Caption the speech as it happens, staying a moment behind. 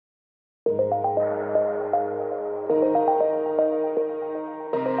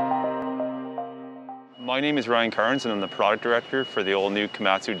My name is Ryan Carnes and I'm the product director for the all-new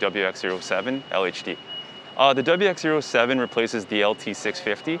Komatsu WX07 LHD. The WX07 replaces the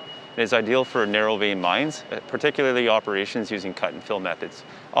LT650 and is ideal for narrow vein mines, particularly operations using cut and fill methods.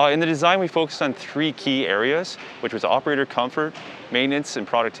 In the design, we focused on three key areas, which was operator comfort, maintenance, and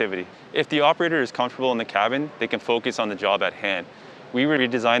productivity. If the operator is comfortable in the cabin, they can focus on the job at hand. We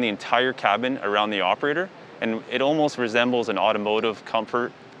redesigned the entire cabin around the operator, and it almost resembles an automotive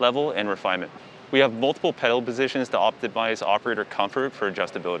comfort level and refinement. We have multiple pedal positions to optimize operator comfort for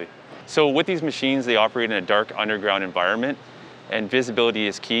adjustability. So with these machines, they operate in a dark underground environment, and visibility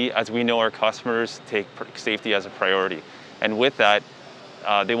is key, as we know our customers take safety as a priority. And with that,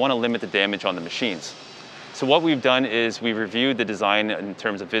 they want to limit the damage on the machines. So what we've done is we've reviewed the design in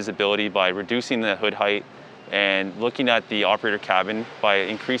terms of visibility by reducing the hood height and looking at the operator cabin by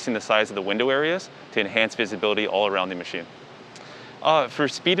increasing the size of the window areas to enhance visibility all around the machine. For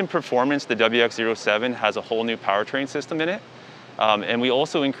speed and performance, the WX07 has a whole new powertrain system in it. And we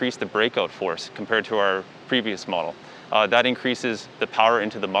also increased the breakout force compared to our previous model. That increases the power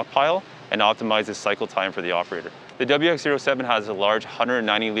into the muck pile and optimizes cycle time for the operator. The WX07 has a large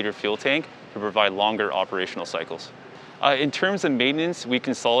 190-liter fuel tank to provide longer operational cycles. In terms of maintenance, we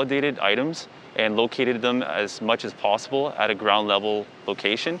consolidated items and located them as much as possible at a ground level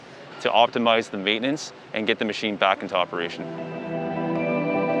location to optimize the maintenance and get the machine back into operation.